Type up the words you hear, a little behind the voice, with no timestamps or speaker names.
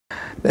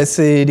Let's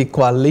say the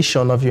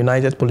coalition of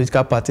United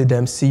Political Party,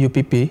 them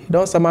CUPP,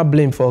 don't somehow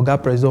blame for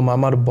Oga Presido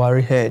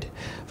Buhari head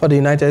for the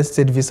United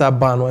States visa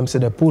ban when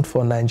they put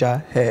for Niger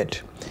head.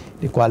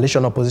 The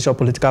coalition opposition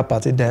political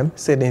party, them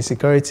said the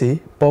insecurity,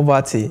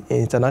 poverty,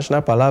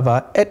 international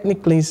palava,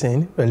 ethnic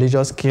cleansing,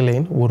 religious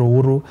killing,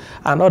 wuru-wuru,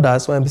 and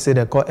others when say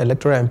they call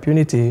electoral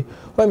impunity,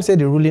 when say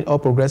the ruling All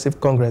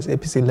Progressive Congress,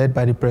 APC led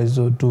by the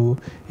Presido, do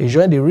is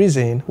join the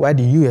reason why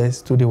the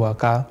US do the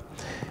waka.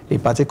 The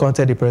party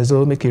contacted the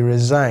Presido make it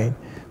resign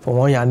for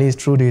 1 year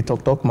through the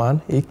Tok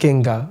man,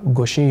 Ikenga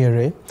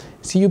Goshinyere.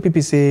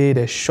 CUPP say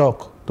they're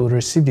shocked to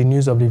receive the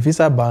news of the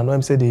visa ban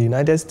when say the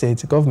United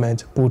States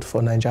government put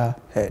for Niger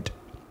head.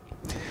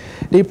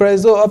 The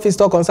Presido office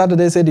talk on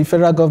Saturday said the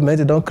federal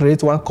government don't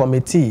create one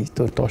committee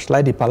to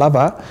torchlight the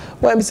palava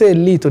when say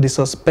lead to the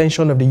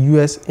suspension of the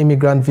US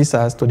immigrant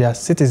visas to their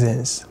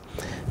citizens.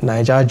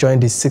 Niger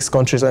joined the 6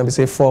 countries when we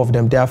say 4 of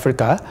them the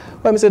Africa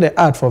when we say they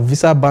add for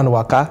visa ban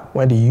waka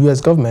when the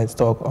US government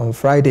talk on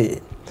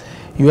Friday.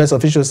 US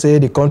officials say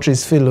the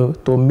countries fail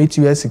to meet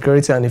US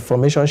security and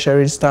information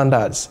sharing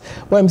standards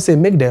when we say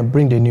make them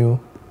bring the new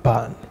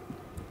ban.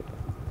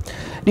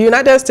 The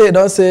United States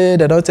don't say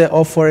they don't tell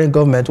all foreign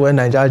government when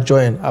Niger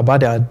join about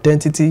their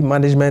identity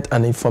management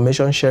and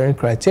information sharing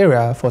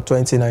criteria for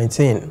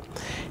 2019.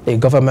 The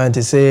government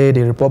say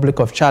the Republic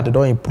of Chad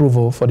don't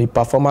improve for the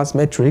performance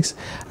metrics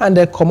and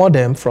they command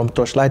them from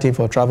torchlighting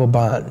for travel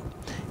ban.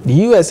 The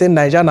US say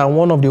Niger are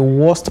one of the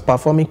worst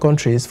performing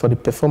countries for the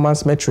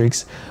performance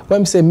metrics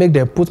when say make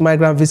them put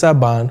migrant visa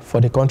ban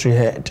for the country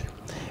head.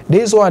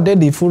 This one did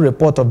the full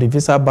report of the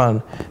visa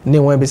ban.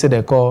 Name when we say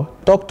they call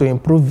Talk to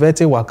Improve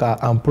Vetting Worker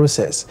and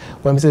Process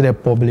when we say they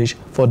publish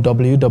for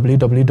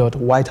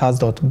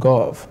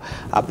www.whitehouse.gov.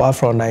 Apart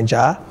from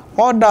Niger,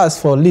 others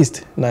for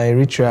list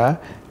Eritrea,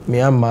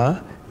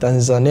 Myanmar,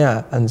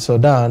 Tanzania and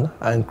Sudan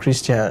and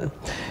Christian.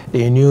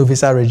 The new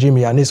visa regime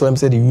Yanis when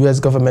say the US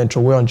government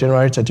threw away on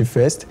January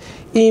 31st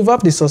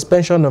involved the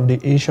suspension of the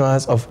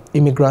issuance of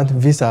immigrant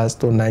visas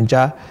to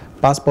Niger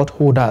passport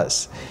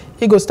holders.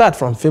 It will start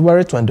from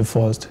February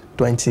 21st,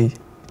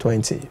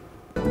 2020.